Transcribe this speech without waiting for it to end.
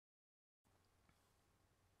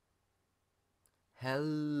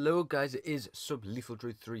Hello guys, it is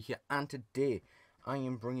SubLethalDruid3 here, and today I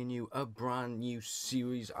am bringing you a brand new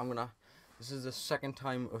series. This is the second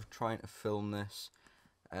time of trying to film this,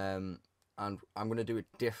 and I'm gonna do it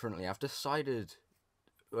differently. I've decided,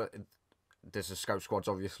 there's a Scout Squads,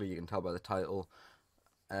 obviously, you can tell by the title,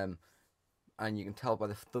 and you can tell by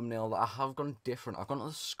the thumbnail that I have gone different. I've gone to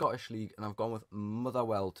the Scottish League, and I've gone with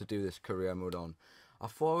Motherwell to do this career mode on. I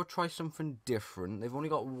thought I would try something different. They've only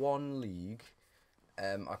got one league.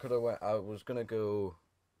 I was gonna go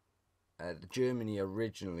Germany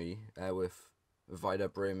originally with Werder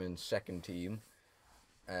Bremen's second team,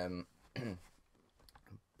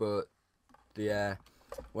 but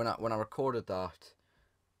when I recorded that,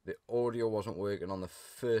 the audio wasn't working on the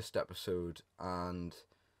first episode, and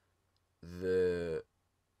the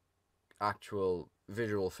actual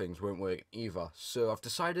visual things weren't working either. So I've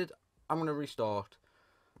decided I'm gonna restart.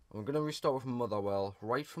 I'm gonna restart with Motherwell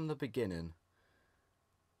right from the beginning.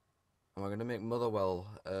 And we're going to make Motherwell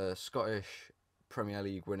a Scottish Premier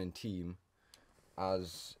League winning team,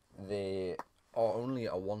 as they are only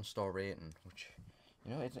a 1-star rating, which,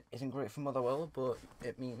 you know, isn't great for Motherwell, but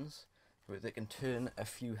it means that they can turn a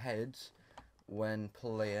few heads when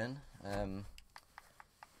playing.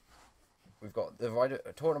 We've got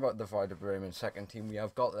talking about the Werder Bremen second team. We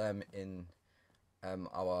have got them in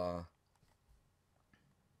our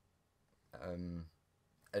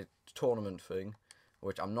a tournament thing,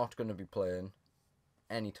 which I'm not going to be playing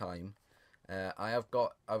anytime. I've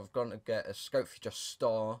gone to get a Scout Feature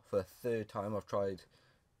Star for the third time. I've tried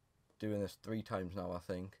doing this 3 times now, I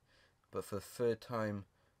think, but for the third time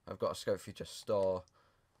I've got a Scout Feature Star.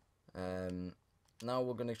 Now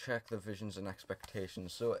we're going to check the visions and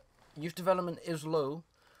expectations. So youth development is low,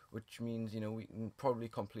 which means, you know, we can probably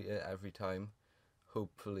complete it every time,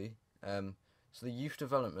 hopefully. So the youth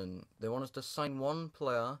development, they want us to sign 1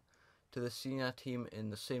 player to the senior team in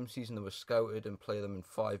the same season they were scouted and play them in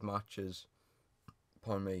 5 matches,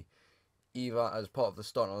 pardon me, either as part of the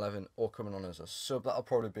starting 11 or coming on as a sub. That'll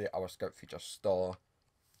probably be our Scout Feature Star.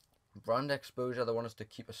 Brand exposure, they want us to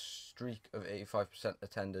keep a streak of 85%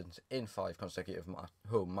 attendance in 5 consecutive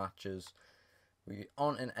home matches. We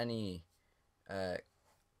aren't in any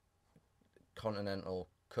continental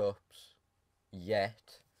cups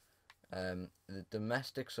yet. The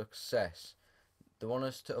domestic success, they want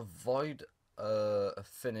us to avoid a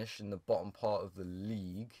finish in the bottom part of the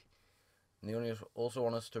league. And they also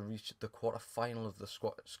want us to reach the quarter-final of the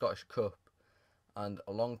Scottish Cup. And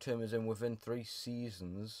a long term is in within 3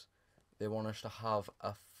 seasons, they want us to have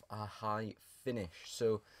a high finish.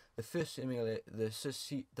 So the first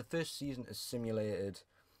season is simulated,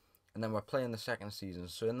 and then we're playing the second season.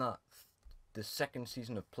 So in the second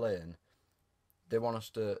season of playing, they want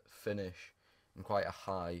us to finish in quite a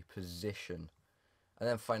high position. And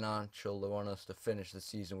then financial, they want us to finish the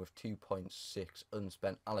season with 2.6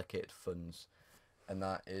 unspent allocated funds, and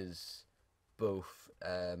that is both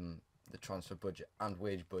the transfer budget and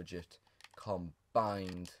wage budget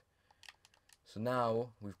combined. So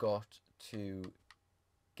now we've got to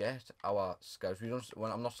get our scouts.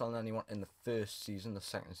 I'm not selling anyone in the first season. The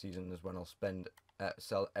second season is when I'll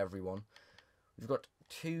sell everyone. We've got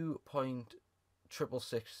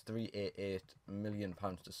 £2.666388 million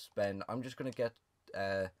to spend. I'm just gonna get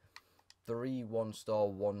 3 1-star,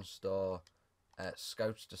 1-star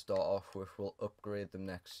scouts to start off with. We'll upgrade them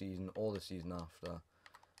next season or the season after.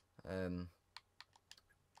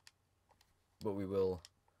 But we are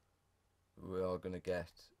going to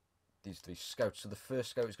get these 3 scouts. So the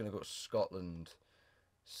first scout is going to go to Scotland.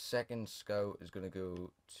 Second scout is going to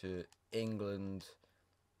go to England.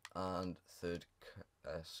 And third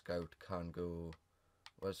scout can go,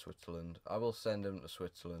 where's Switzerland? I will send him to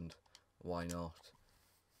Switzerland. Why not?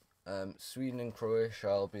 Sweden and Croatia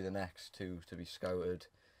will be the next 2 to be scouted.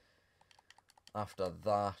 After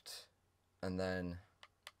that, and then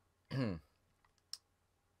I'll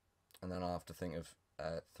have to think of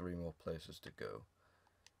 3 more places to go.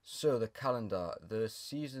 So the calendar, the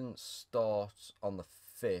season starts on the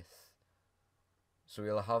 5th. So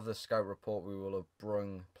we'll have the scout report. We will have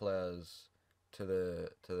brung players to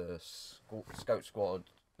the scout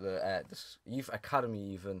squad, the youth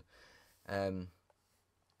academy even,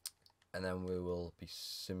 and then we will be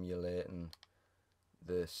simulating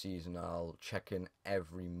the season. I'll check in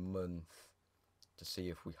every month to see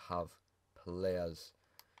if we have players.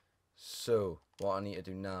 So what I need to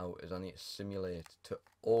do now is I need to simulate to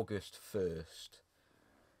August 1st,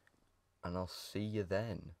 and I'll see you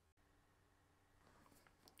then.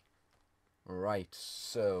 Right,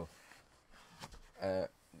 so the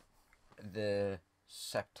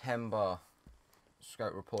September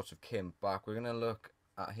scout reports have came back. We're going to look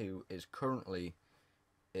at who is currently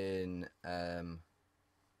in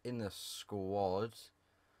the squad.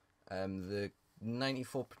 The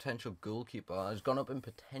 94 potential goalkeeper has gone up in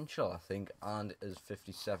potential, I think, and is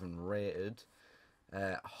 57 rated.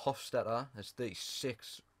 Hofstetter has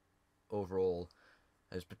 36 overall.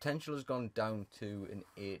 His potential has gone down to an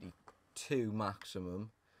 82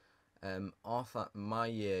 maximum. Arthur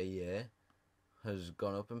Mayer has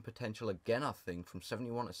gone up in potential again, I think, from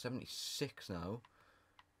 71 to 76 now,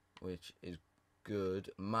 which is good.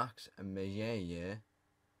 Max Meyer.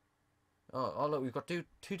 Oh look, we've got two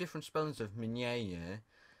different spellings of Meyer.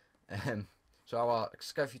 So our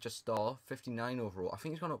Scout Future star, 59 overall. I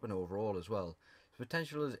think he's gone up in overall as well. His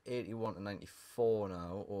potential is 81 to 94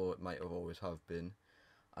 now, or it might have always have been.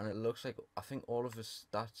 And it looks like, I think all of his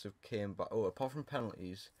stats have came back. Oh, apart from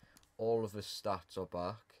penalties, all of his stats are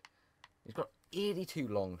back. He's got 82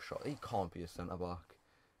 long shot. He can't be a centre-back.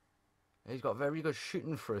 He's got very good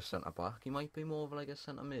shooting for a centre-back. He might be more of like a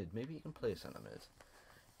centre-mid. Maybe he can play centre-mid.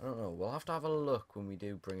 I don't know. We'll have to have a look when we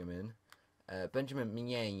do bring him in. Benjamin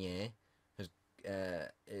Meyer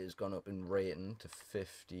has gone up in rating to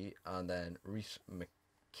 50. And then Reece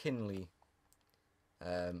McKinley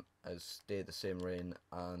has stayed the same rating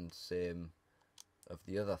and same of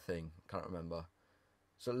the other thing. Can't remember.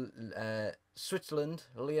 So Switzerland,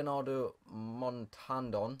 Leonardo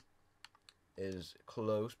Montandon is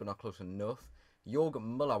close, but not close enough. Jörg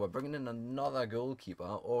Müller, we're bringing in another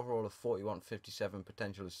goalkeeper. Overall of 41, 57,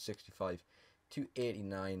 potential is 65 to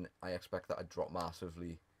 89. I expect that to drop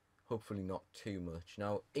massively. Hopefully not too much.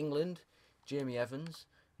 Now, England, Jamie Evans,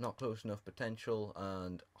 not close enough potential.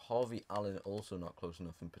 And Harvey Allen, also not close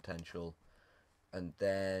enough in potential. And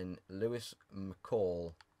then Lewis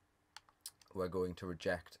McCall, we're going to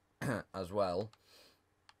reject as well.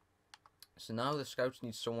 So now the Scouts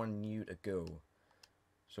need someone new to go.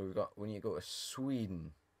 So we need to go to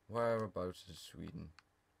Sweden. Whereabouts is Sweden?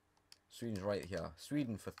 Sweden's right here.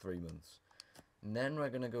 Sweden for 3 months. And then we're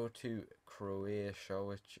going to go to Croatia,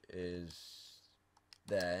 which is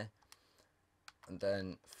there. And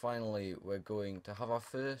then finally we're going to have our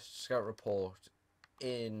first scout report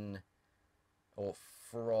in or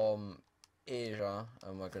from Asia,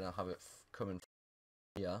 and we're going to have it coming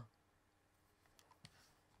from here.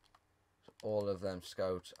 So all of them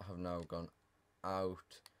scouts have now gone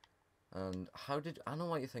out. And I know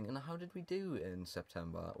what you're thinking, how did we do in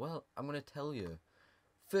September? Well, I'm going to tell you.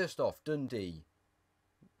 First off, Dundee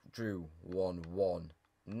drew 1-1.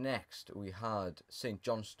 Next, we had St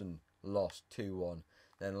Johnstone lost 2-1.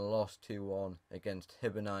 Then lost 2-1 against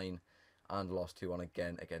Hibernian and lost 2-1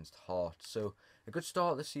 again against Hearts. So, a good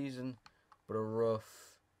start of the season, but a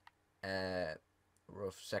rough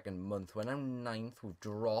second month. We're now 9th. We've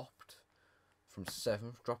dropped from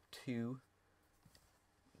 7th, dropped two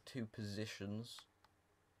positions.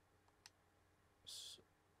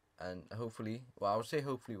 And hopefully, well, I would say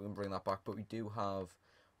hopefully we can bring that back, but we do have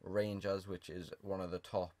Rangers, which is one of the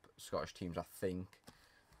top Scottish teams, I think,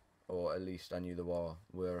 or at least I knew they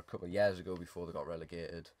were a couple of years ago before they got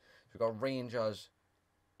relegated. So we've got Rangers,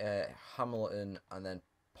 Hamilton, and then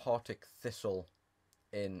Partick Thistle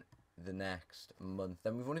in the next month.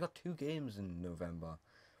 Then we've only got 2 games in November,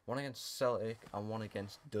 one against Celtic and one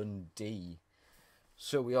against Dundee.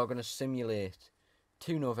 So we are going to simulate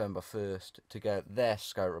to November 1st to get their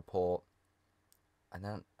scout report, and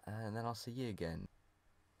then I'll see you again.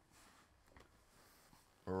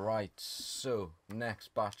 Right, so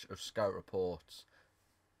next batch of scout reports.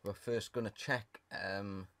 We're first going to check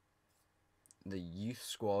the youth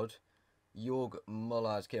squad. Jörg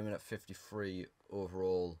Müller came in at 53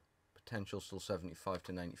 overall, potential still 75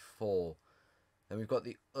 to 94. Then we've got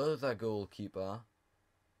the other goalkeeper,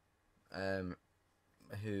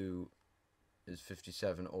 who is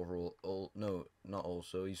 57 overall. No, not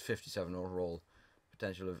also. He's 57 overall,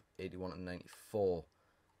 potential of 81 to 94.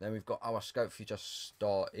 Then we've got our Scout Future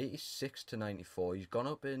Star, 86 to 94. He's gone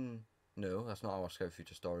up in... No, that's not our Scout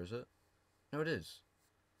Future Star, is it? No, it is.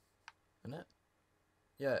 Isn't it?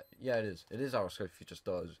 Yeah, it is. It is our Scout Future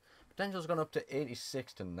Stars. Potential's gone up to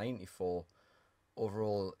 86 to 94.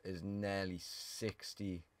 Overall is nearly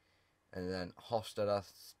 60. And then Hofstadter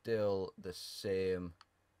still the same.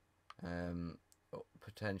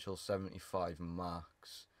 Potential 75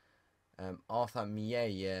 max. Arthur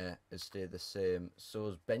Meyer has stayed the same. So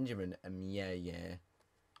has Benjamin Meyer.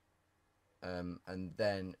 And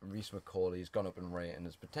then Reece McCauley's gone up in rating.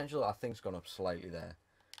 His potential, I think, has gone up slightly there.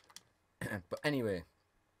 But anyway,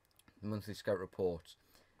 monthly scout reports.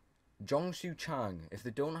 Jong-Soo Chang, if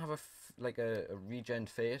they don't have a regen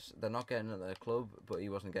face, they're not getting at their club, but he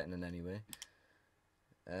wasn't getting in anyway.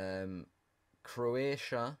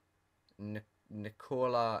 Croatia,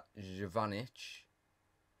 Nikola Jovanic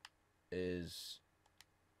is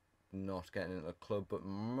not getting into the club, but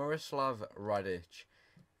Miroslav Radic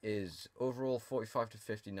is overall 45 to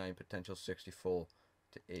 59, potential 64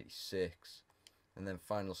 to 86. And then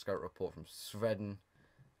final scout report from Sweden,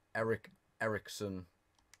 Eric Eriksson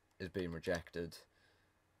is being rejected.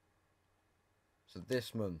 So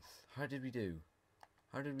this month, how did we do?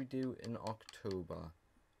 How did we do in October?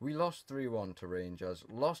 We lost 3-1 to Rangers,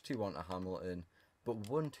 lost 2-1 to Hamilton, but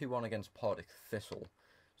won 2-1 against Partick Thistle.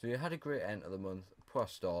 So we had a great end of the month, poor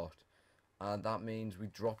start, and that means we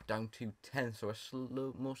dropped down to 10th, so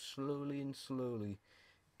we're more slowly and slowly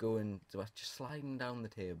going, so just sliding down the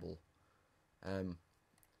table.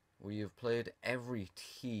 We have played every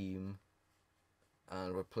team,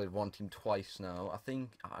 and we've played one team twice now.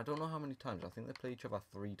 I don't know how many times. I think they played each other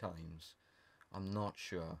 3 times. I'm not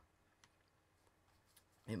sure.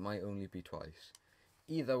 It might only be twice.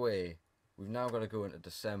 Either way, we've now got to go into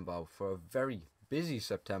December for a very busy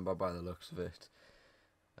September by the looks of it.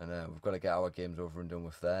 And we've got to get our games over and done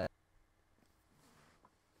with there.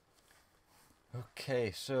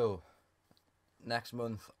 Okay, so next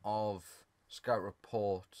month of scout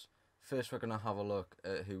reports. First, we're going to have a look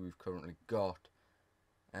at who we've currently got.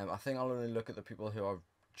 I think I'll only look at the people who I've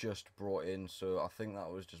just brought in. So I think that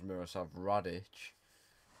was just Miroslav Radic.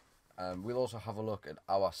 We'll also have a look at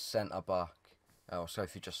our centre back.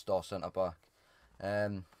 Future star centre back.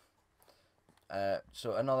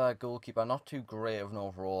 So another goalkeeper, not too great of an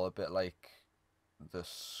overall, a bit like the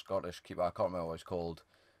Scottish keeper. I can't remember what he's called.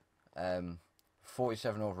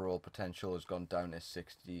 47 overall potential has gone down to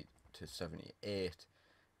 60 to 78,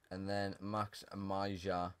 and then Max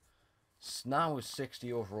Maja now is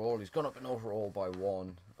 60 overall. He's gone up in overall by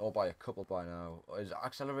 1 or by a couple by now. His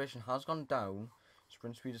acceleration has gone down.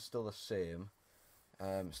 Sprint speed is still the same.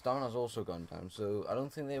 Stamina has also gone down, so I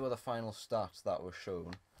don't think they were the final stats that were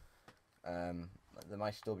shown. They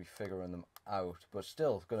might still be figuring them out, but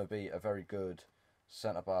still going to be a very good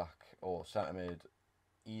centre back or centre mid.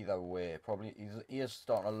 Either way, probably he is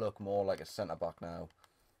starting to look more like a centre back now,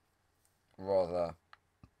 rather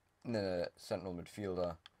than a central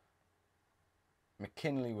midfielder.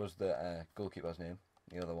 McKinley was the goalkeeper's name,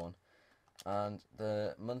 the other one. And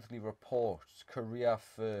the monthly reports: Korea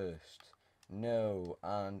first, no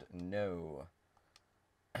and no.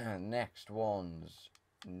 Next ones,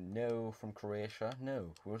 no from Croatia,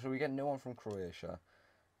 no. So we get no one from Croatia.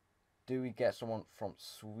 Do we get someone from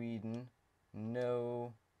Sweden?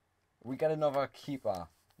 No. We get another keeper,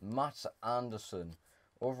 Mats Andersson.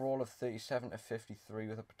 Overall of 37 to 53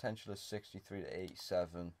 with a potential of 63 to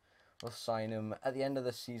 87. We'll sign him at the end of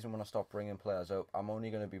the season when I start bringing players up. I'm only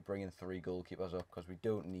going to be bringing 3 goalkeepers up because we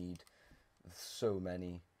don't need so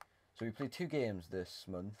many. So we played 2 games this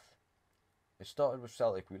month. It started with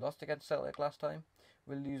Celtic. We lost against Celtic last time.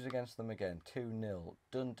 We'll lose against them again, 2-0.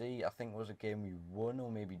 Dundee, I think, was a game we won,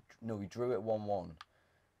 or maybe... No, we drew it 1-1.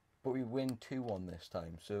 But we win 2-1 this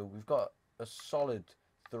time. So we've got a solid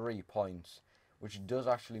 3 points, which does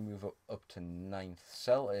actually move up to 9th.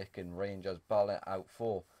 Celtic and Rangers battle it out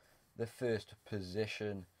for the first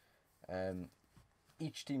position.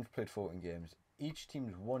 Each team's played 14 games. Each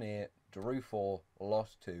team's won 8, drew 4,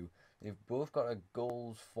 lost 2. They've both got a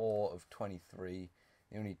goals for of 23.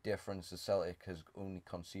 The only difference is Celtic has only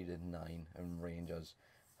conceded 9 and Rangers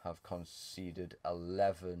have conceded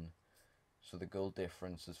 11. So the goal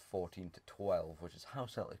difference is 14 to 12, which is how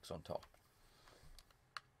Celtic's on top.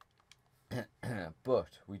 But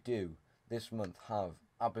we do this month have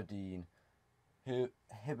Aberdeen,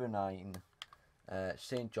 Hibernian,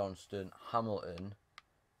 St Johnstone, Hamilton,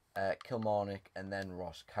 Kilmarnock, and then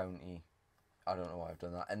Ross County. I don't know why I've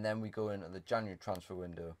done that. And then we go into the January transfer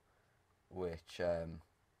window, which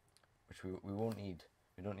we won't need.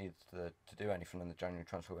 We don't need to do anything in the January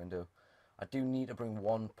transfer window. I do need to bring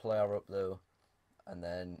 1 player up though, and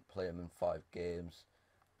then play him in 5 games.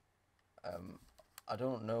 I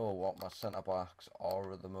don't know what my centre backs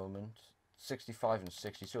are at the moment. 65 and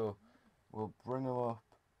 60. So we'll bring them up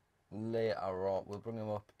later on. We'll bring them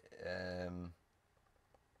up.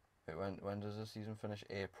 When does the season finish?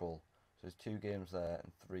 April. So there's 2 games there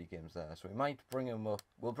and 3 games there. So we might bring them up.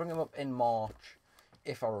 We'll bring them up in March,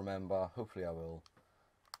 if I remember. Hopefully I will.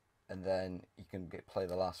 And then you can play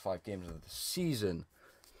the last 5 games of the season.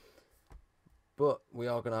 But we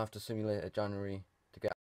are going to have to simulate a January to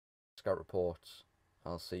get scout reports.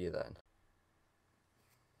 I'll see you then.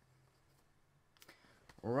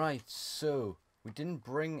 Right, so we didn't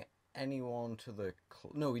bring anyone to the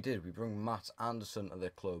club. No, we did. We bring Matt Anderson to the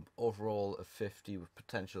club. Overall of 50 with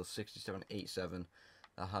potential 67, 87.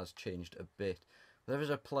 That has changed a bit. There is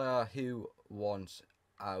a player who wants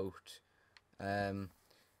out.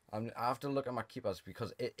 I have to look at my keepers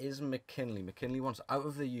because it is McKinley. McKinley wants out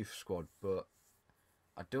of the youth squad, but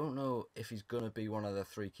I don't know if he's going to be one of the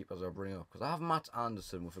 3 keepers I bring up. Because I have Matt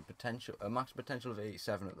Anderson with a max potential of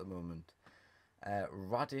 87 at the moment.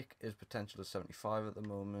 Radic is potential of 75 at the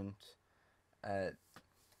moment.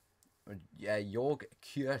 Jorg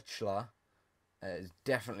Kierchler is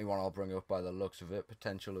definitely one I'll bring up by the looks of it.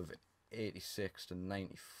 Potential of 86 to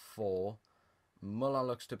 94. Muller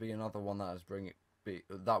looks to be another one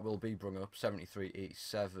that will be brought up, 73,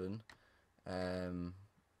 87. And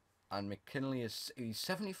McKinley he's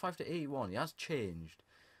 75 to 81. He has changed,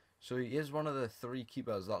 so he is one of the 3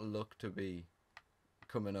 keepers that look to be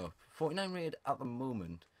coming up. 49 rated at the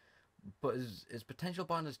moment, but his potential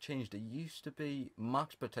band has changed. It used to be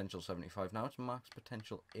max potential 75. Now it's max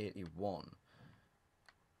potential 81.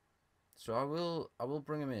 So I will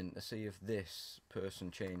bring him in to see if this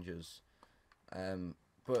person changes.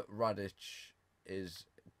 But Radic is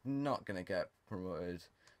not going to get promoted,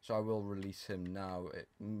 so I will release him now.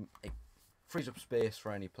 It frees up space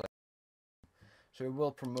for any player. So we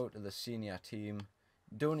will promote to the senior team.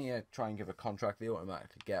 Don't need to try and give a contract, they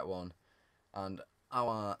automatically get one. And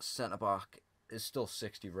our centre-back is still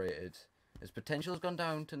 60 rated. His potential has gone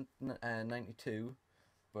down to 92,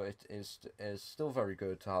 but it is still very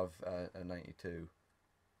good to have a 92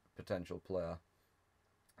 potential player.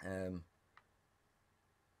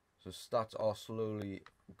 So stats are slowly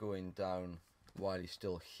going down while he's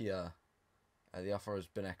still here. The offer has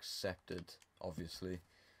been accepted, obviously.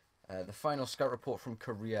 The final scout report from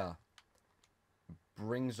Korea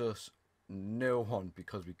brings us no one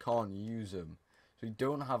because we can't use him. So we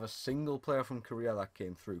don't have a single player from Korea that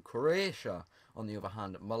came through. Croatia, on the other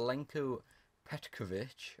hand, Milenko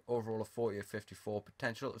Petkovic, overall of 40 of 54,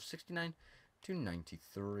 potential of 69 to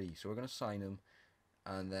 93. So we're going to sign him,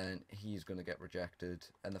 and then he's going to get rejected.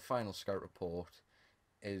 And the final scout report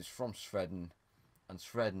is from Sweden, and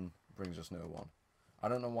Sweden brings us no one. I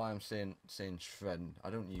don't know why I'm saying Sweden. I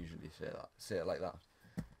don't usually say it like that.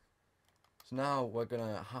 So now we're going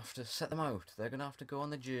to have to set them out. They're going to have to go on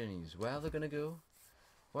the journeys. Where are they going to go?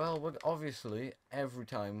 Well, obviously, every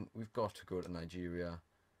time we've got to go to Nigeria.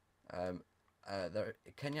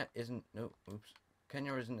 Kenya isn't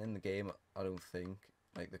in the game, I don't think,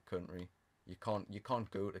 like the country. You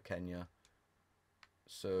can't go to Kenya.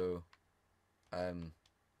 So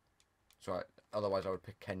otherwise I would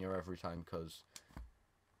pick Kenya every time, because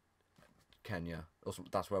Kenya,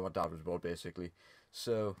 that's where my dad was born, basically.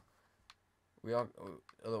 So we are,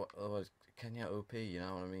 otherwise Kenya OP, you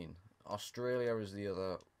know what I mean. Australia is the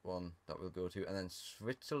other one that we'll go to, and then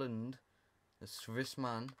Switzerland, the Swiss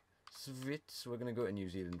man, we're gonna go to New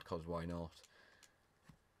Zealand because why not?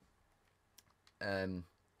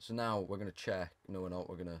 So now we're gonna check. No, we're not.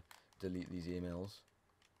 We're gonna delete these emails.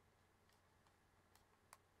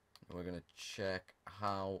 We're gonna check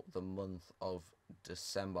how the month of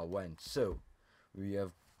December went. So we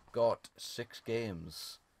have got 6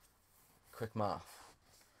 games. Quick math.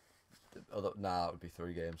 Nah, it would be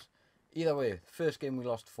 3 games. Either way, first game we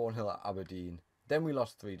lost 4-0 at Aberdeen. Then we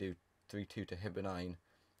lost 3-2 to Hibernian.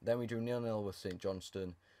 Then we drew 0-0 with St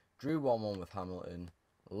Johnstone. Drew 1-1 with Hamilton.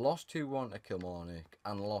 Lost 2-1 to Kilmarnock.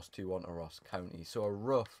 And lost 2-1 to Ross County. So a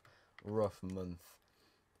rough month.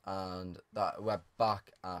 And that we're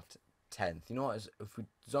back at 10th. You know what? As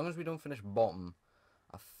long as we don't finish bottom,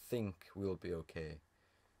 I think we'll be okay.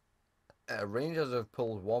 Rangers have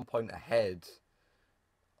pulled 1 point ahead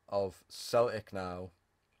of Celtic now.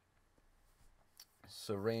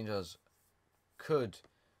 So Rangers could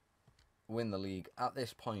win the league at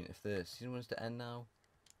this point. If the season was to end now,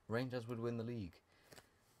 Rangers would win the league.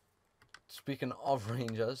 Speaking of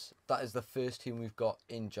Rangers, that is the first team we've got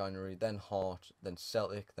in January, then Heart, then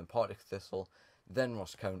Celtic, then Partick Thistle, then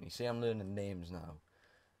Ross County. See, I'm learning names now.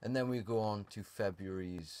 And then we go on to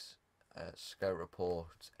February's scout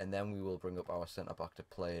report, and then we will bring up our centre-back to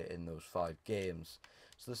play in those 5 games.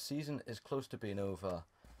 So the season is close to being over.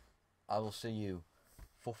 I will see you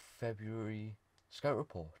for February scout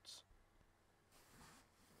reports.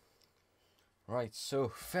 Right, so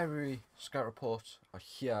February scout reports are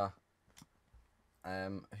here.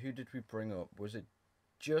 Who did we bring up? Was it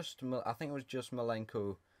just, I think it was just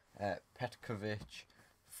Milenko Petkovic,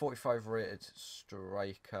 45 rated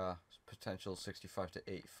striker, potential 65 to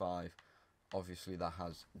 85. Obviously that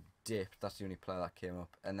has dipped. That's the only player that came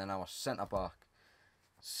up. And then our centre back,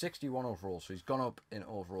 61 overall, so he's gone up in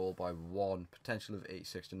overall by 1, potential of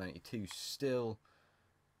 86 to 92. Still,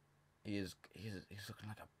 he's looking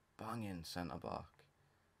like a banging centre back.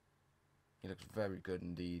 He looks very good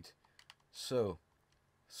indeed. So,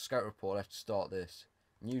 scout report, let's start this.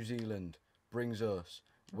 New Zealand brings us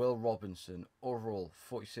Will Robinson, overall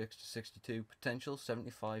 46 to 62, potential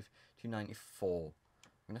 75 to 94.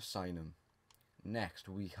 I'm going to sign him. Next,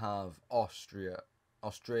 we have Australia,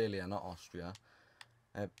 not Austria.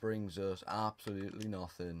 It brings us absolutely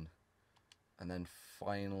nothing. And then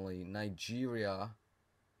finally, Nigeria.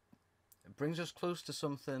 It brings us close to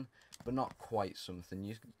something, but not quite something.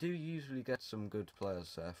 You do usually get some good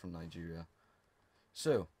players from Nigeria.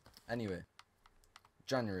 So, anyway,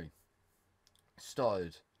 January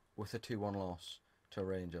started with a 2-1 loss to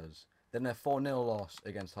Rangers. Then a 4-0 loss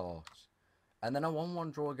against Hearts. And then a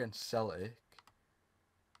 1-1 draw against Celtic.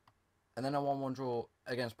 And then a 1-1 draw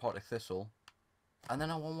against Partick Thistle. And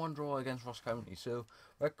then a 1-1 draw against Ross County. So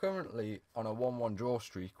we're currently on a 1-1 draw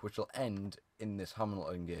streak, which will end in this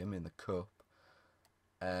Hamilton game in the Cup.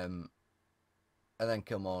 And then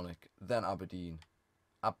Kilmarnock, then Aberdeen,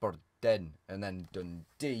 and then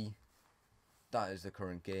Dundee. That is the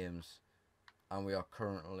current games. And we are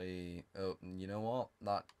currently, you know what?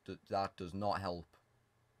 That does not help.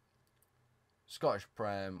 Scottish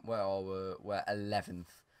Prem, where are we? We're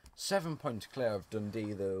 11th. 7 points clear of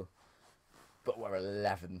Dundee though. But we're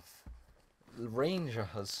 11th.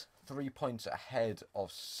 Rangers 3 points ahead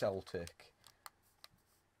of Celtic.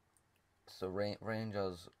 So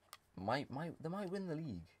Rangers might win the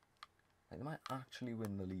league. Like, they might actually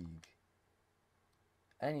win the league.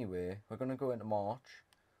 Anyway, we're gonna go into March,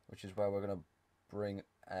 which is where we're gonna bring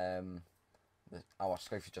our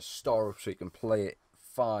Sky Future star up so he can play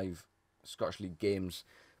 5 Scottish League games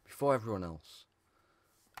before everyone else,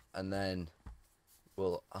 and then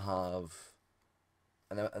we'll have,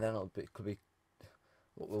 and then could be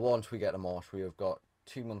once we get to March, we have got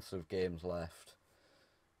 2 months of games left,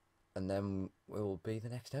 and then will be the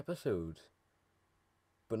next episode.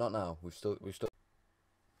 But not now. We've still.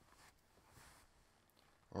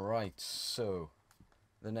 Right. So,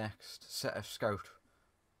 the next set of scout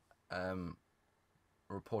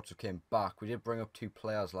reports that came back. We did bring up 2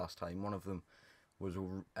 players last time. One of them was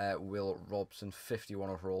Will Robson, 51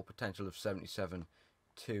 overall, potential of 77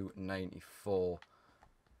 to 94.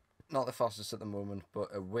 Not the fastest at the moment, but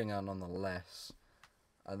a winger nonetheless.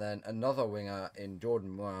 And then another winger in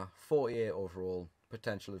Jordan Moore, 48 overall,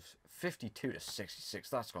 potential of 52 to 66.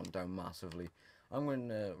 That's gone down massively. I'm going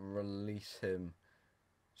to release him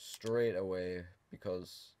straight away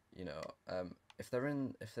because, you know, if they're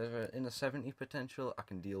in a 70 potential, I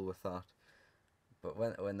can deal with that. But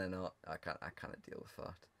when they're not, I can't deal with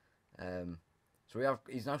that. So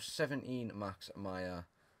he's now 17 Max Meyer,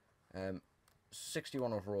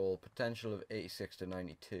 61 overall, potential of 86 to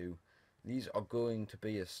 92. These are going to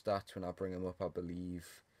be his stats when I bring him up, I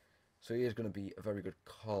believe. So he is going to be a very good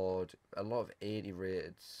card. A lot of 80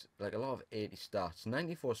 rated, like a lot of 80 stats.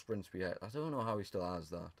 94 sprint speed. I don't know how he still has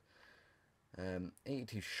that.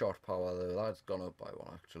 82 shot power though. That's gone up by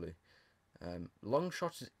 1 actually. Long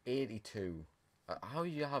shots is 82. How do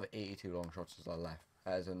you have 82 long shots as not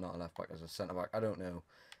a left back, as a centre back? I don't know.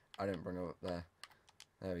 I didn't bring it up there.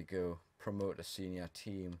 There we go. Promote a senior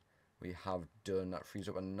team. We have done. That frees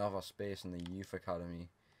up another space in the youth academy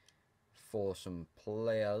for some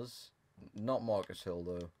players. Not Marcus Hill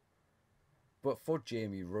though, but for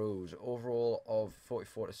Jamie Rose, overall of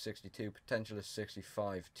 44 to 62, potential of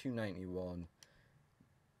 65 to 91.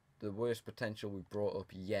 The worst potential we brought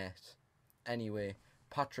up yet. Anyway,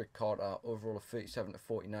 Patrick Carter, overall of 37 to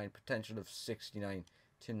 49, potential of 69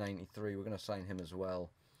 to 93. We're going to sign him as well.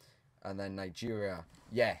 And then Nigeria,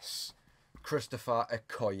 yes, Christopher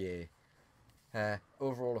Okoye.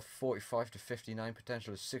 Overall of 45 to 59,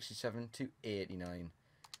 potential of 67 to 89.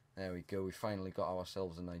 There we go, we finally got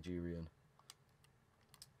ourselves a Nigerian.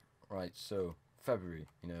 Right, so, February,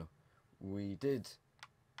 you know, we did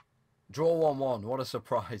draw 1-1, what a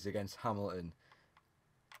surprise against Hamilton.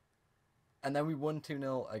 And then we won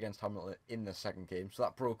 2-0 against Hamilton in the second game, so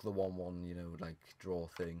that broke the 1-1, you know, like, draw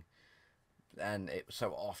thing. And it was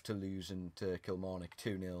so off to losing to Kilmarnock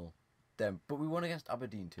 2-0. Then, but we won against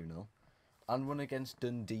Aberdeen 2-0. And won against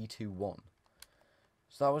Dundee 2-1.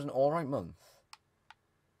 So that was an alright month.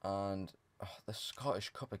 And the Scottish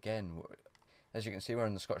Cup again. As you can see, we're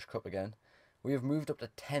in the Scottish Cup again. We have moved up to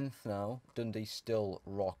 10th now. Dundee still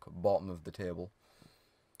rock bottom of the table.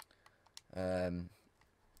 You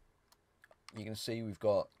can see we've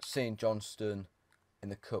got St Johnstone in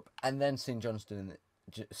the Cup. And then St Johnstone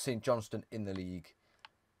in the league.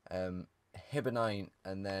 Hibernian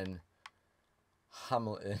and then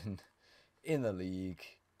Hamilton in the league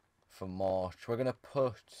for March. We're gonna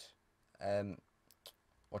put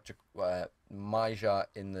Maja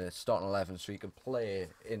in the starting 11 so he can play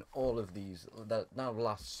in all of these now the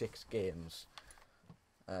last 6 games.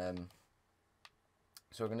 So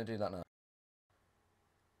we're gonna do that now.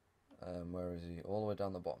 Where is he? All the way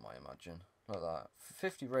down the bottom, I imagine. Like that.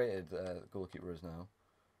 50 rated goalkeeper is now.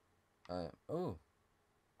 Oh.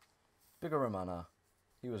 Bigaramana.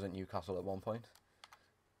 He was at Newcastle at one point.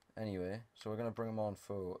 Anyway, so we're going to bring him on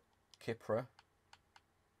for Kipra.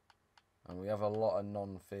 And we have a lot of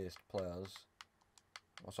non-faced players.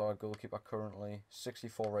 What's our goalkeeper currently?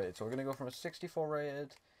 64 rated. So we're going to go from a 64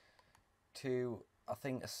 rated to, I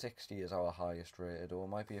think, a 60 is our highest rated. Or it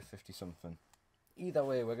might be a 50 something. Either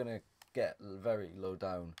way, we're going to get very low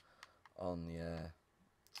down on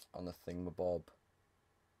the thingamabob.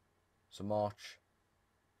 So March.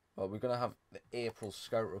 Well, we're going to have the April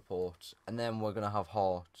scout reports, and then we're going to have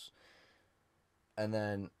Hearts, and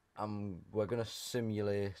then we're going to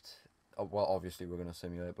simulate, well, obviously we're going to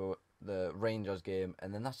simulate, but the Rangers game,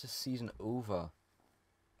 and then that's the season over,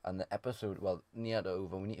 and the episode, well, near to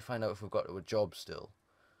over. We need to find out if we've got to a job still,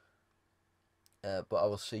 but I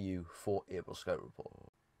will see you for April scout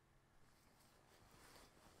report.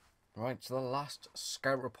 Right, so the last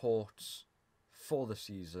scout reports for the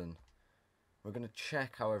season. We're going to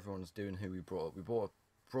check how everyone's doing, who we brought up. We brought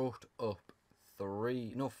up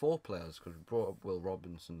 4 players, because we brought up Will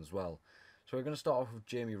Robinson as well. So we're going to start off with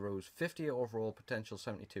Jamie Rose, 50 overall, potential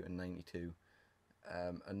 72 and 92.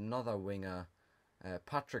 Another winger,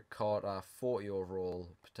 Patrick Carter, 40 overall,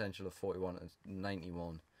 potential of 41 and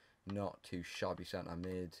 91. Not too shabby centre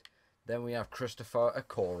mid. Then we have Christopher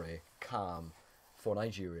Akore, Calm, for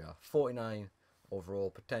Nigeria, 49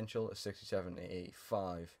 overall, potential of 67 and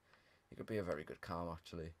 85. He could be a very good Calm,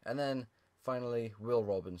 actually. And then, finally, Will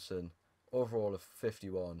Robinson. Overall of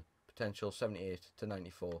 51. Potential 78 to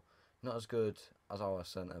 94. Not as good as our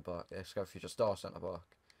centre-back. Scout Future Star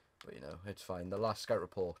centre-back. But, you know, it's fine. The last scout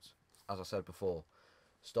report, as I said before,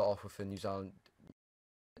 start off with a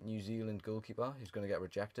New Zealand goalkeeper. He's going to get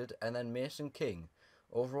rejected. And then Mason King.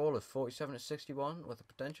 Overall of 47 to 61 with a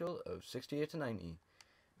potential of 68 to 90.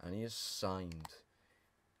 And he is signed.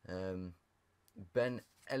 Ben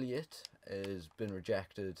Elliott has been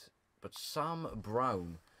rejected, but Sam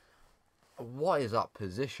Brown, what is that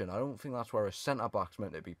position? I don't think that's where a centre-back's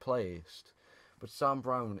meant to be placed. But Sam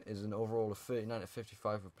Brown is an overall of 39 to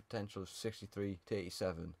 55 with potential of 63 to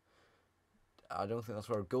 87. I don't think that's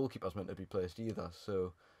where a goalkeeper's meant to be placed either,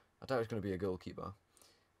 so I doubt it's going to be a goalkeeper.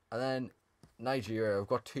 And then Nigeria, I've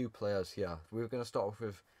got 2 players here. We're going to start off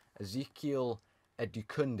with Ezekiel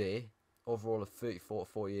Edukunde, overall of 34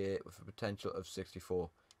 to 48 with a potential of 64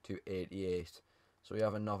 to 88. So we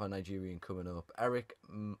have another Nigerian coming up. Eric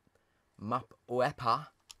Mapoepa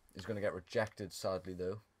is going to get rejected, sadly,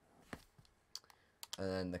 though. And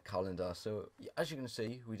then the calendar. So as you can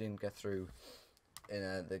see, we didn't get through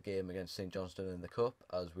in the game against St Johnstone in the Cup,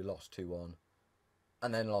 as we lost 2-1.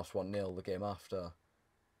 And then lost 1-0 the game after.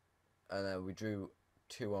 And then we drew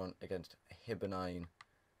 2-1 against Hibernian.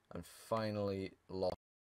 And finally lost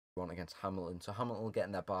 1 against Hamilton. So Hamilton will get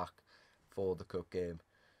in their back for the Cup game.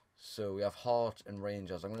 So we have Heart and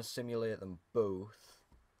Rangers. I'm going to simulate them both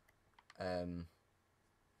in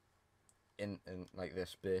like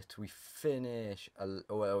this bit. We finish,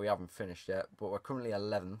 well, we haven't finished yet, but we're currently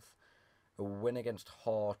 11th. A win against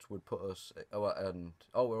Heart would put us,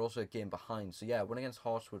 we're also a game behind. So yeah, a win against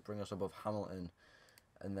Heart would bring us above Hamilton.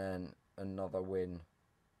 And then another win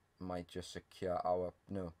might just secure our,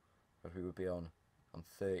 but we would be on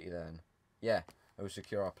 30 then. Yeah, it would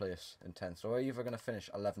secure our place in 10th. So we're either going to finish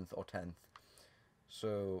 11th or 10th.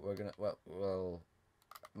 So we're going to, well,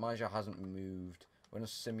 Maja hasn't moved. We're going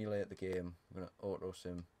to simulate the game. We're going to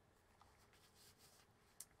auto-sim.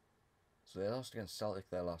 So they lost against Celtic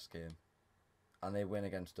their last game. And they win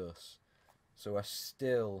against us. So we're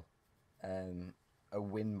still a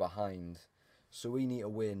win behind. So we need a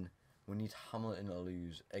win. We need Hamilton to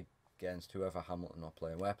lose against whoever Hamilton are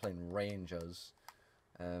playing. We're playing Rangers.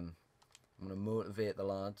 I'm going to motivate the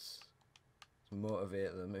lads.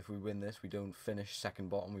 Motivate them. If we win this, we don't finish second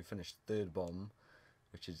bottom. We finish third bottom,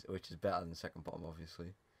 which is better than second bottom,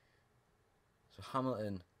 obviously. So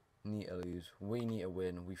Hamilton need to lose. We need to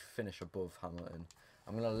win. We finish above Hamilton.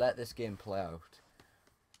 I'm going to let this game play out.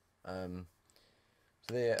 So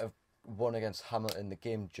they have won against Hamilton. The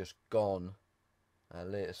game just gone.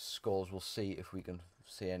 Latest scores. We'll see if we can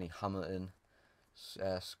see any Hamilton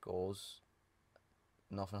scores.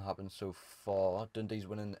 Nothing happened so far. Dundee's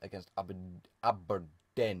winning against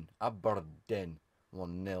Aberdeen.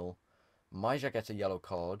 1-0. Maja gets a yellow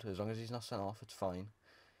card. As long as he's not sent off, it's fine.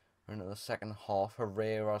 We're into the second half.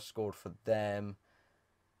 Herrera scored for them.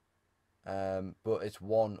 But it's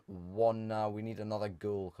 1-1 now. We need another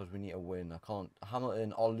goal because we need a win.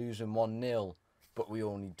 Hamilton are losing 1-0, but we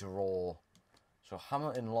only draw. So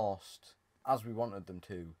Hamilton lost as we wanted them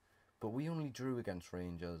to, but we only drew against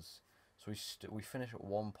Rangers. So we finish at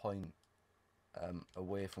 1 point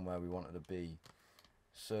away from where we wanted to be.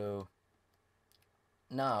 So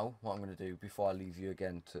now what I'm going to do before I leave you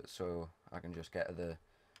again, so I can just get to the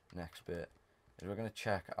next bit, is we're going to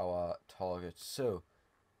check our targets. So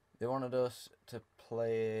they wanted us to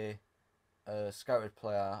play a scouted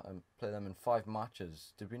player and play them in 5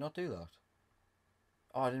 matches. Did we not do that?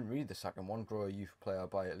 Oh, I didn't read the second one. Grow a youth player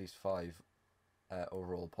by at least 5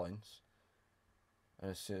 overall points.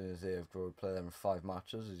 And as soon as they have grown, play them in 5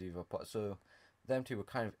 matches. Is either so them two were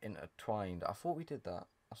kind of intertwined. I thought we did that.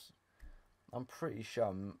 I'm pretty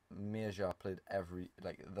sure Mirja played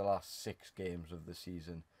the last 6 games of the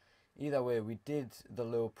season. Either way, we did the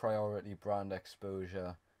low priority brand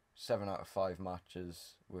exposure, 7 out of 5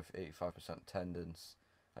 matches with 85% attendance,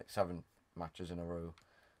 like 7 matches in a row.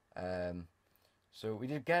 So we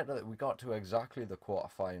got to exactly the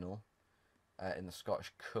quarterfinal in the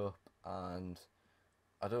Scottish Cup, and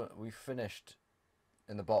we finished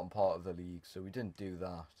in the bottom part of the league, so we didn't do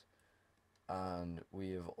that. And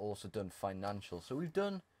we have also done financial, so we've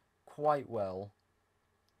done quite well.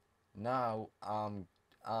 Now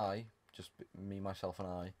just me, myself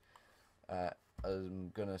and I,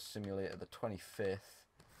 I'm gonna simulate at the 25th,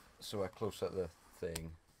 so we're close at the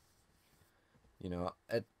thing, you know,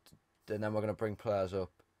 and then we're gonna bring players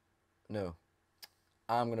up. No,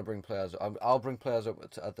 I'm gonna bring players up. I'll bring players up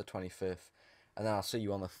at the 25th, and then I'll see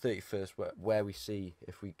you on the 31st, where we see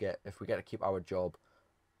if we get to keep our job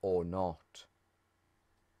or not.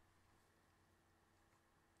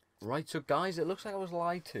 Right, so guys, it looks like I was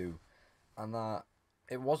lied to, and that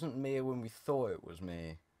it wasn't May when we thought it was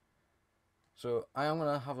May. So I am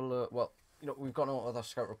gonna have a look. Well, you know, we've got no other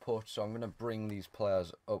scout reports, so I'm gonna bring these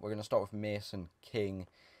players up. We're gonna start with Mason King.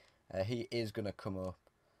 He is gonna come up,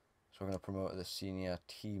 so we're gonna promote the senior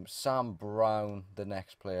team. Sam Brown, the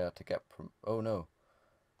next player to get oh no,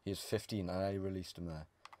 he is 15, and I released him there.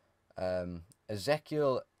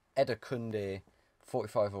 Ezekiel Edakunde,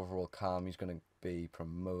 45 overall cam. He's gonna be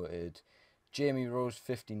promoted. Jamie Rose,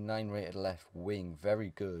 59 rated left wing,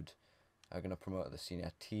 very good. I'm gonna promote the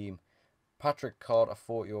senior team. Patrick Carter,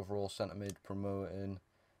 40 overall centre mid, promoting.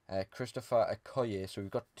 Christopher Okoye. So we've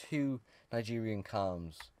got 2 Nigerian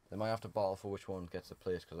cams. They might have to battle for which one gets the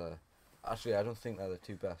place, because actually I don't think they're the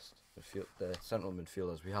 2 best the central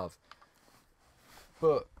midfielders we have.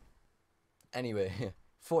 But anyway,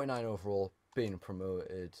 49 overall, being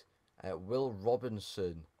promoted. Will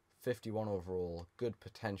Robinson, 51 overall, good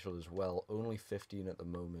potential as well, only 15 at the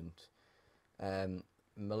moment.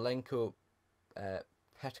 Milenko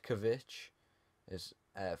Petkovic is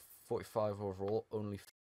 45 overall, only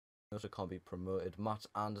also can't be promoted. Matt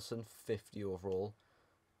Anderson, 50 overall,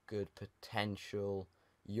 good potential.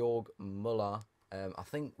 Jorg Muller, I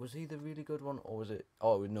think, was he the really good one, or was it?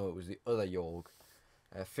 Oh no, it was the other Jorg.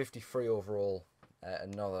 53 overall,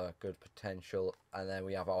 another good potential. And then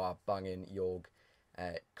we have our banging Jorg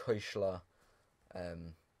Keuschler.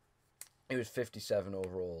 It was 57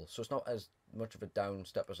 overall, so it's not as much of a down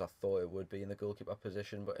step as I thought it would be in the goalkeeper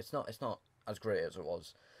position, but it's not as great as it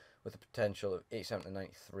was, with the potential of 87 to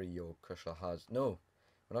 93 Jorg Keuschler has. No,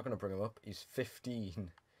 we're not going to bring him up. He's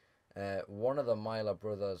 15. One of the Myler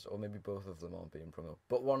brothers, or maybe both of them, aren't being brought up,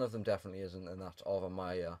 but one of them definitely isn't, and that's Arthur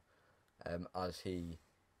Meyer, as he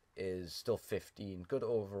is still 15. Good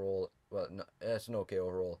overall. Well, no, it's an okay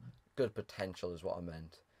overall. Good potential is what I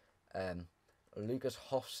meant. Lucas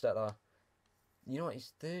Hofstetter, you know what,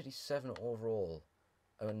 he's 37 overall.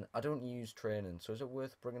 And I don't use training, so is it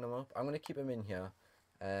worth bringing him up? I'm going to keep him in here.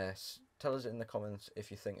 Tell us in the comments if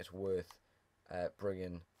you think it's worth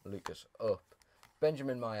bringing Lucas up.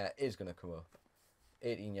 Benjamin Meyer is going to come up.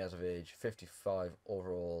 18 years of age, 55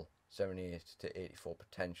 overall, 78 to 84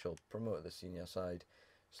 potential. Promoted the senior side.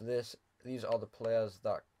 So these are the players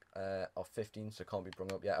that are 15, so can't be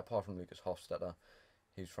brought up yet, apart from Lucas Hofstetter,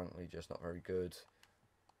 who's frankly just not very good.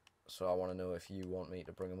 So I want to know if you want me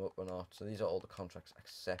to bring him up or not. So these are all the contracts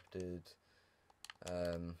accepted.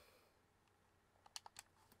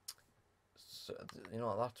 So, you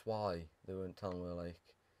know, that's why they weren't telling me, like,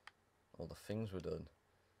 all the things were done.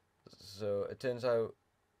 So it turns out,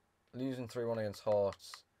 losing 3-1 against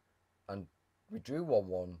Hearts, and we drew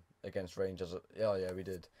 1-1 against Rangers. Yeah, we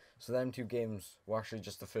did. So them 2 games were actually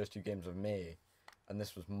just the first 2 games of May, and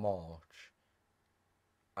this was March.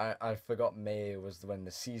 I forgot May was when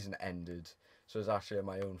the season ended, so it was actually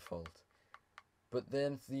my own fault. But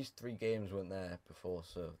then these 3 games weren't there before,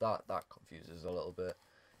 so that confuses a little bit.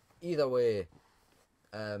 Either way,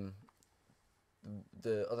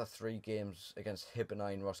 the other 3 games against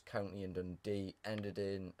Hibberdine, Ross County and Dundee ended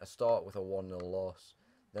in a start with a 1-0 loss,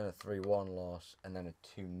 then a 3-1 loss, and then a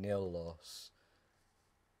 2-0 loss.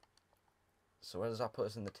 So where does that put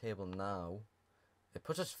us in the table now? It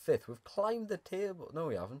puts us 5th. We've climbed the table. No,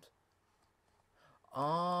 we haven't.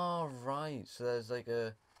 Ah, right. So there's like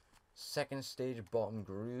a second stage bottom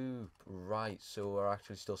group. Right. So we're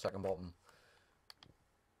actually still second bottom.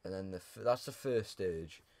 And then that's the first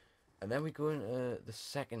stage. And then we go into the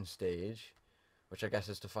second stage, which I guess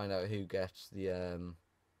is to find out who gets the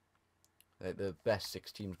like the best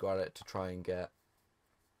 6 teams go at it to try and get.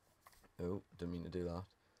 Oh, didn't mean to do that.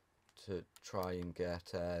 To try and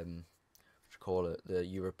get what you call it, the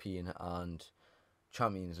European and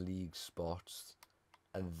Champions League spots,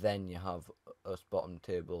 and then you have us bottom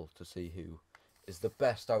table to see who is the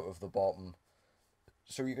best out of the bottom.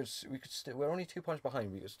 So we could we're only 2 points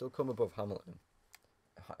behind. We could still come above Hamilton.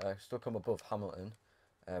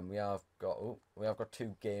 We have got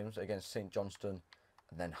 2 games against St Johnstone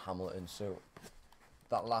and then Hamilton. So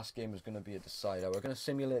that last game is going to be a decider. We're going to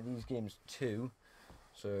simulate these games too.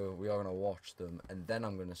 So we are going to watch them, and then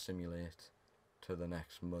I'm going to simulate to the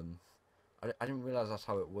next month. I didn't realise that's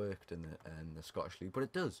how it worked in the Scottish League, but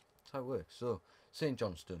it does. That's how it works. So, St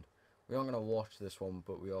Johnstone. We aren't going to watch this one,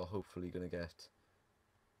 but we are hopefully going to get...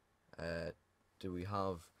 do we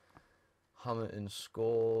have Hamilton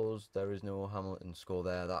scores? There is no Hamilton score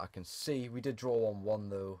there that I can see. We did draw 1-1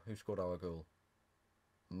 though. Who scored our goal?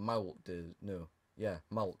 Malt did. No. Yeah,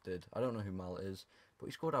 Malt did. I don't know who Malt is, but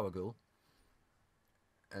he scored our goal.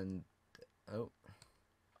 And oh,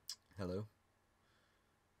 hello.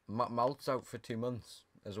 Malt's out for 2 months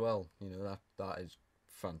as well. You know, that is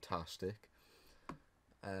fantastic.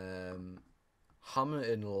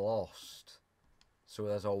 Hamilton lost, so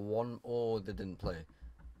there's a 1. Oh, they didn't play,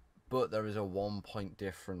 but there is a 1 point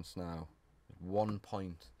difference now. 1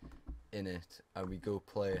 point in it, and we go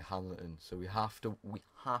play Hamilton. So we have to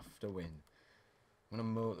win. I'm gonna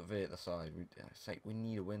motivate the side. It's like we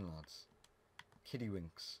need a win, lads. Kiddie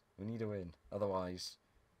winks. We need a win. Otherwise,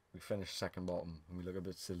 we finish second bottom and we look a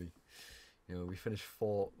bit silly. You know, we finish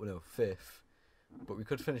 5th, but we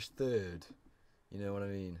could finish 3rd. You know what I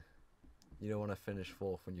mean? You don't want to finish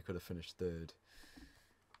 4th when you could have finished 3rd.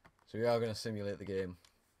 So we are going to simulate the game.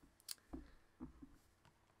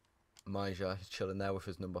 Maja is chilling there with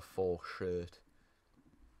his number 4 shirt.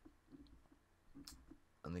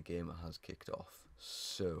 And the game has kicked off.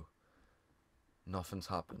 So, nothing's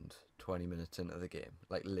happened 20 minutes into the game.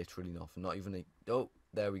 Like, literally nothing. Not even a... Oh,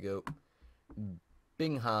 there we go.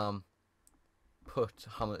 Bingham put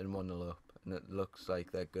Hamilton 1-0 up. And it looks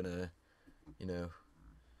like they're going to, you know,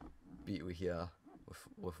 beat we here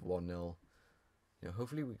with 1-0. You know,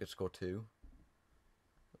 hopefully we could score 2.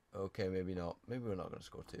 Okay, maybe not. Maybe we're not going to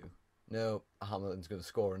score 2. No, Hamilton's going to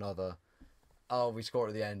score another. Oh, we score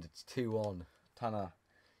at the end. It's 2-1. Tanner,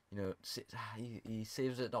 you know, he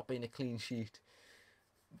saves it not being a clean sheet.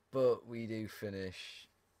 But we do finish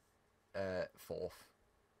 4th.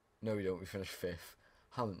 No, we don't. We finish 5th.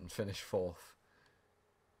 Hamilton finished 4th.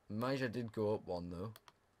 Maja did go up 1 though.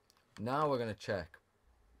 Now we're going to check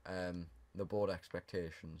the board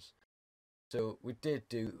expectations. So we did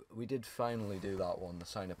finally do that one, the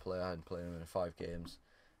sign a player. I hadn't played him in 5 games.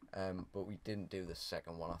 But we didn't do the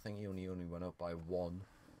second one. I think he only went up by 1.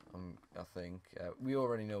 I think we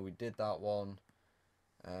already know we did that one.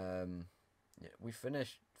 Yeah, we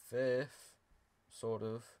finished 5th, sort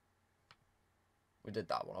of. We did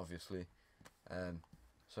that one, obviously.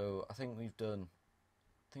 So I think we've done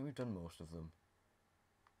most of them.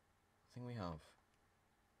 I think we have.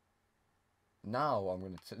 Now I'm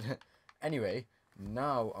going to... Anyway,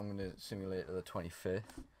 now I'm going to simulate the 25th.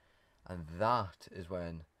 And that is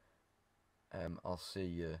when I'll see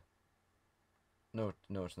you... No,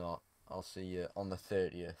 it's not. I'll see you on the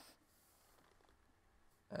 30th.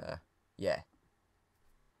 Yeah.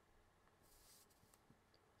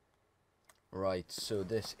 Right, so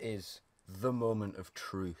this is the moment of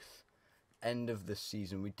truth. End of the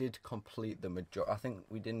season. We did complete the majority. I think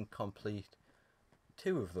we didn't complete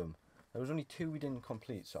 2 of them. There was only 2 we didn't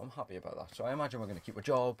complete, so I'm happy about that. So I imagine we're going to keep a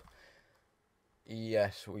job.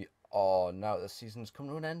 Yes, we are. Now the season's come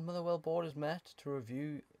to an end. Motherwell board is met to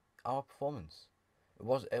review our performance. It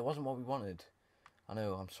wasn't what we wanted. I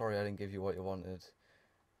know. I'm sorry I didn't give you what you wanted,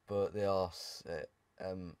 but they are.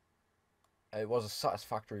 It was a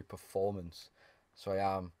satisfactory performance, so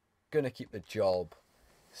I am gonna keep the job.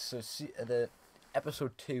 So the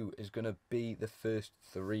episode 2 is gonna be the first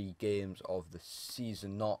 3 games of the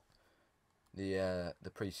season, not the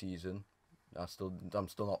pre-season. I'm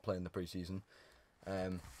still not playing the pre-season.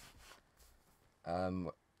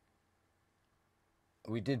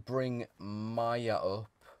 We did bring Maya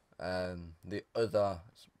up, the other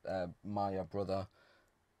Maya brother.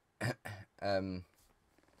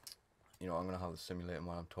 You know, I'm gonna have the simulator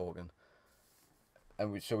while I'm talking.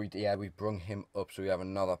 and we brung him up, so we have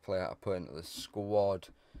another player to put into the squad.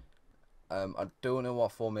 I don't know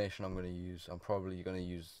what formation I'm going to use. I'm probably going to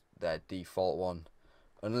use their default one,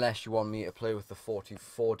 unless you want me to play with the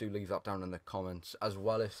 4-2-4. Do leave that down in the comments, as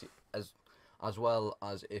well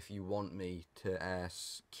as if you want me to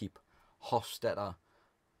keep Hofstetter,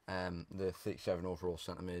 the 37 overall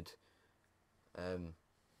centre mid.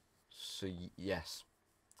 So yes,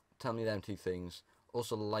 tell me them two things.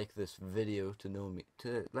 Also, like this video to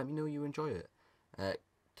let me know you enjoy it.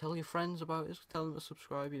 Tell your friends about it. Tell them to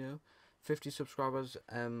subscribe. 50 subscribers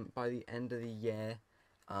by the end of the year,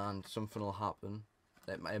 and something will happen.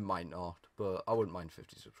 It might not, but I wouldn't mind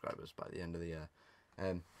 50 subscribers by the end of the year.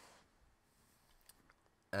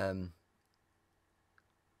 And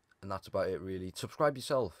that's about it, really. Subscribe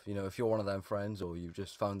yourself. If you're one of them friends, or you've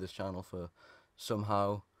just found this channel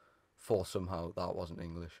somehow that wasn't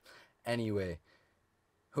English. Anyway,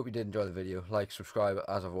 hope you did enjoy the video. Like, subscribe,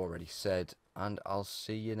 as I've already said, and I'll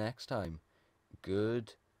see you next time.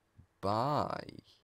 Goodbye.